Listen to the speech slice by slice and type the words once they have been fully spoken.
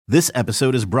This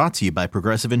episode is brought to you by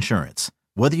Progressive Insurance.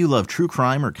 Whether you love true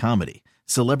crime or comedy,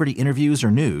 celebrity interviews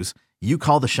or news, you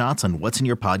call the shots on what's in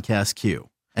your podcast queue.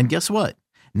 And guess what?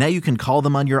 Now you can call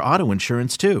them on your auto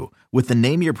insurance too with the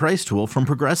Name Your Price tool from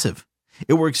Progressive.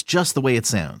 It works just the way it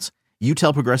sounds. You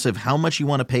tell Progressive how much you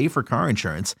want to pay for car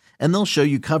insurance, and they'll show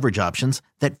you coverage options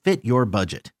that fit your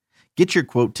budget. Get your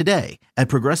quote today at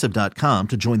Progressive.com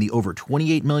to join the over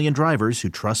 28 million drivers who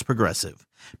trust Progressive.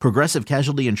 Progressive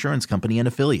Casualty Insurance Company and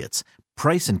Affiliates.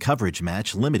 Price and coverage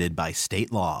match limited by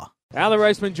state law. Alan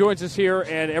Reisman joins us here,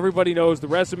 and everybody knows the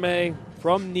resume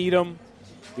from Needham,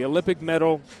 the Olympic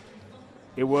medal.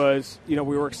 It was, we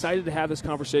were excited to have this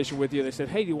conversation with you. They said,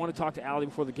 hey, do you want to talk to Allie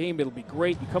before the game? It'll be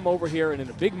great. You come over here, and in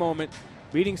a big moment,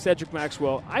 beating Cedric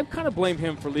Maxwell, I kind of blame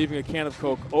him for leaving a can of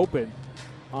Coke open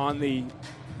on the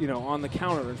on the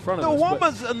counter in front of us. The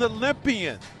woman's an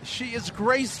Olympian. She is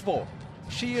graceful.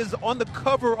 She is on the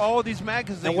cover of all these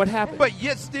magazines. And what happened? But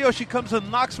yet still she comes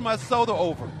and knocks my soda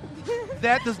over.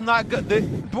 That does not go.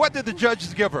 What did the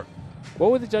judges give her? What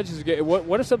would the judges get?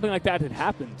 What if something like that had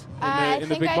happened in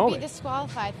the big moment? I think I'd be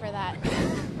disqualified for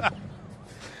that.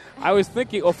 I was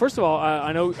thinking, well, first of all,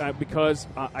 I know because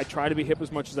I try to be hip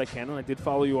as much as I can, and I did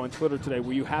follow you on Twitter today.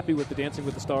 Were you happy with the Dancing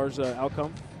with the Stars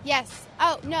outcome? Yes.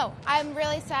 Oh, no. I'm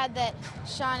really sad that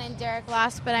Sean and Derek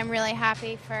lost, but I'm really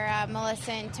happy for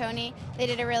Melissa and Tony. They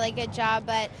did a really good job,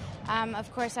 but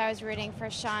of course I was rooting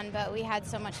for Sean, but we had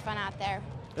so much fun out there.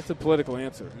 That's a political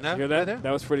answer. No, you hear that?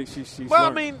 That was pretty. She's well,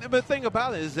 smart. I mean, the thing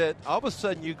about it is that all of a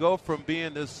sudden you go from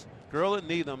being this girl at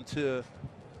Needham to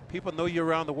people know you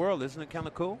around the world. Isn't it kind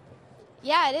of cool?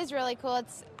 Yeah, it is really cool.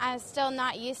 I'm still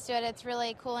not used to it. It's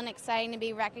really cool and exciting to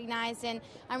be recognized, and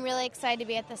I'm really excited to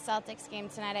be at the Celtics game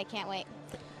tonight. I can't wait.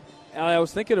 Allie, I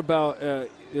was thinking about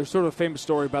there's sort of a famous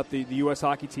story about the U.S.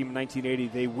 hockey team in 1980.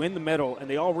 They win the medal, and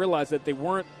they all realized that they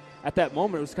weren't, at that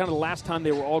moment, it was kind of the last time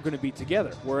they were all going to be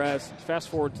together. Whereas, fast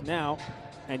forward to now,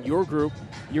 and your group,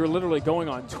 you're literally going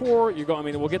on tour.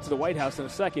 We'll get to the White House in a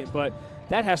second, but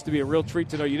that has to be a real treat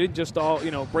to know you didn't just all,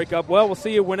 break up. Well, we'll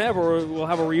see you whenever, or we'll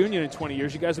have a reunion in 20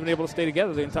 years. You guys have been able to stay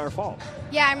together the entire fall.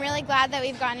 Yeah, I'm really glad that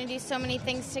we've gotten to do so many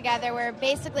things together. We're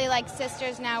basically like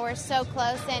sisters now. We're so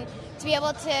close, and to be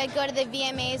able to go to the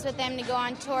VMAs with them, to go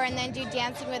on tour, and then do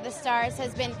Dancing with the Stars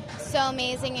has been so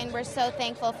amazing, and we're so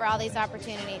thankful for all these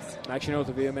opportunities. I actually know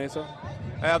what the VMAs are?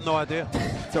 I have no idea.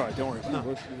 It's all right, don't worry.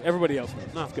 No. Everybody else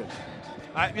knows. No, it's good.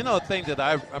 The thing that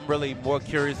I'm really more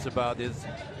curious about is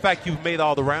the fact you've made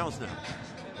all the rounds now.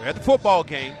 You're at the football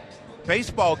game,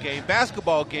 baseball game,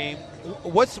 basketball game.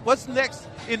 What's next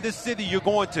in this city you're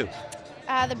going to?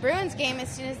 The Bruins game as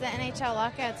soon as the NHL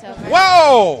lockout's over.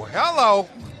 Whoa! Hello!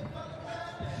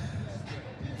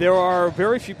 There are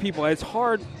very few people. It's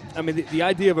hard. I mean, the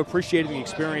idea of appreciating the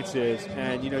experiences,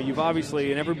 and you've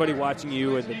obviously, and everybody watching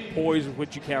you, and the poise with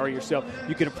which you carry yourself,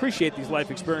 you can appreciate these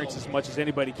life experiences as much as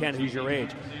anybody can who's your age.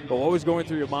 But what was going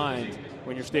through your mind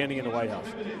when you're standing in the White House?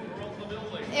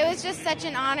 It was just such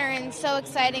an honor and so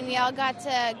exciting. We all got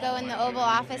to go in the Oval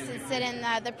Office and sit in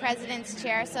the president's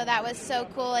chair, so that was so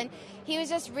cool. And he was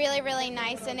just really, really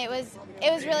nice, and it was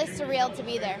really surreal to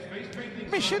be there. I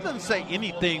mean, she doesn't say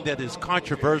anything that is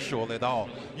controversial at all.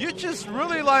 You're just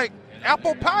really like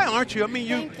apple pie, aren't you? I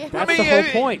mean, That's the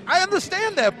whole point. I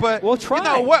understand that, but well,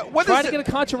 try. What try is to it? get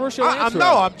a controversial answer.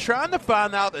 I'm trying to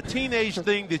find out a teenage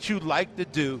thing that you like to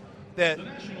do that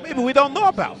maybe we don't know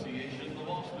about.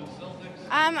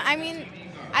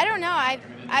 I don't know.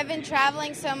 I've been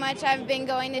traveling so much. I've been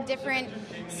going to different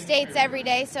states every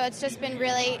day, so it's just been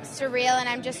really surreal, and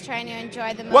I'm just trying to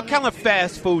enjoy the moment. What kind of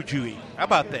fast food you eat? How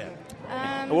about that?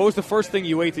 What was the first thing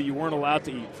you ate that you weren't allowed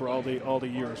to eat for all the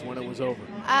years when it was over?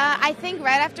 I think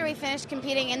right after we finished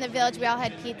competing in the Village, we all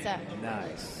had pizza.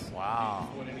 Nice. Wow.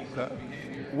 Okay.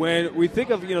 When we think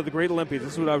of the Great Olympians,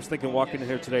 this is what I was thinking walking in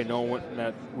here today, knowing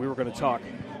that we were going to talk.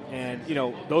 And,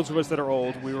 those of us that are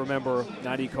old, we remember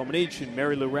Nadia Comaneci and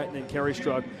Mary Lou Retton and Carrie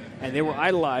Strug, and they were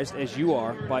idolized, as you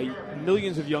are, by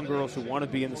millions of young girls who want to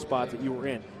be in the spot that you were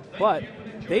in. But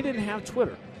they didn't have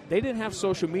Twitter. They didn't have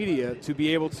social media to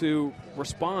be able to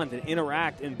respond and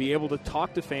interact and be able to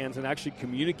talk to fans and actually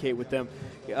communicate with them.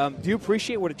 Do you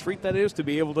appreciate what a treat that is to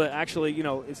be able to actually,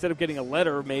 instead of getting a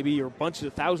letter maybe or a bunch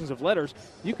of thousands of letters,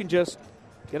 you can just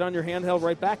get on your handheld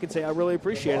right back and say, I really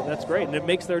appreciate it. That's great. And it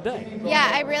makes their day. Yeah,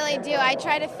 I really do. I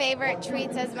try to favorite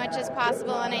tweets as much as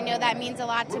possible, and I know that means a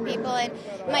lot to people. And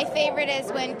my favorite is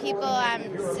when people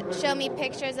show me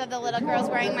pictures of the little girls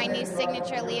wearing my new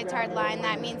signature leotard line.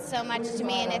 That means so much to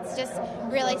me, and it's just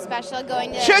really special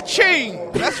going to...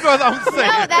 Cha-ching! That's what I'm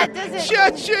saying. No, that doesn't...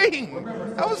 Cha-ching!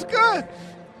 That was good.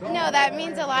 No, that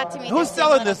means a lot to me. Who's to see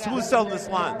selling little this? girls. Who's selling this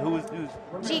line? Who's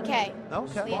GK.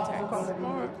 Okay.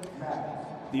 Leotards.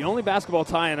 The only basketball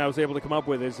tie-in I was able to come up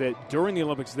with is that during the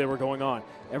Olympics they were going on,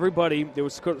 there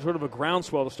was sort of a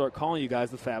groundswell to start calling you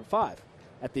guys the Fab Five.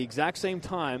 At the exact same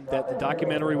time that the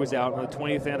documentary was out on the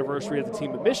 20th anniversary of the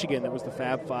team at Michigan, that was the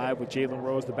Fab Five with Jalen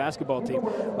Rose, the basketball team.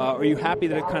 Are you happy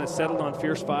that it kind of settled on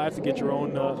Fierce Five to get your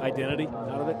own identity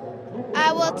out of it?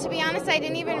 Well, to be honest, I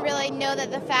didn't even really know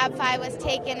that the Fab Five was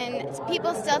taken, and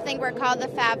people still think we're called the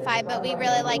Fab Five, but we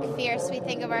really like fierce. We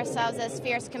think of ourselves as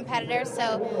fierce competitors,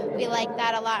 so we like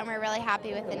that a lot, and we're really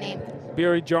happy with the name.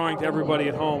 Very jarring to everybody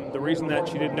at home. The reason that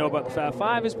she didn't know about the Fab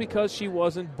Five is because she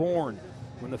wasn't born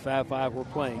when the Fab Five were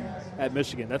playing at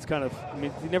Michigan. That's kind of,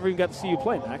 we never even got to see you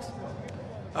play, Max.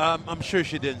 I'm sure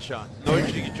she didn't, Sean. Nor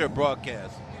did she get your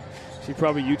broadcast. She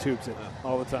probably YouTubes it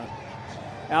all the time.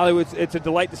 Allie, it's a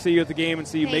delight to see you at the game and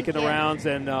see you making the rounds.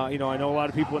 And, I know a lot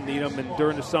of people in Needham, and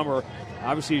during the summer,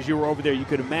 obviously as you were over there, you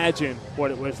could imagine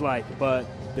what it was like. But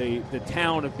the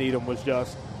town of Needham was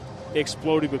just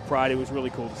exploded with pride. It was really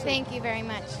cool to see. Thank you very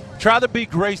much. Try to be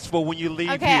graceful when you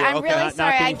leave Okay, here. I'm really Not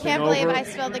sorry. I anything can't believe over. I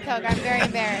spilled the Coke. I'm very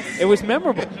embarrassed. It was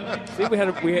memorable. See,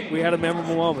 we had a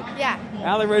memorable moment. Yeah.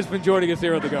 Allie Ray's been joining us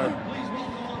here at the Garden.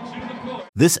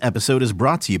 This episode is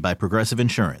brought to you by Progressive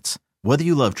Insurance. Whether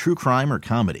you love true crime or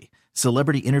comedy,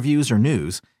 celebrity interviews or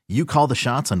news, you call the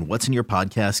shots on what's in your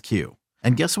podcast queue.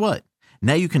 And guess what?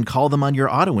 Now you can call them on your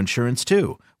auto insurance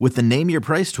too with the Name Your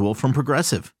Price tool from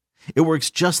Progressive. It works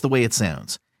just the way it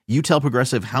sounds. You tell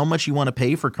Progressive how much you want to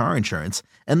pay for car insurance,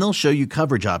 and they'll show you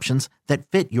coverage options that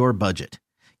fit your budget.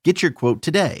 Get your quote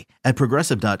today at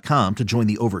Progressive.com to join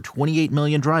the over 28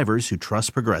 million drivers who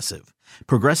trust Progressive.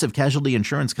 Progressive Casualty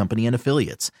Insurance Company and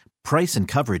Affiliates. Price and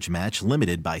coverage match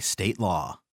limited by state law.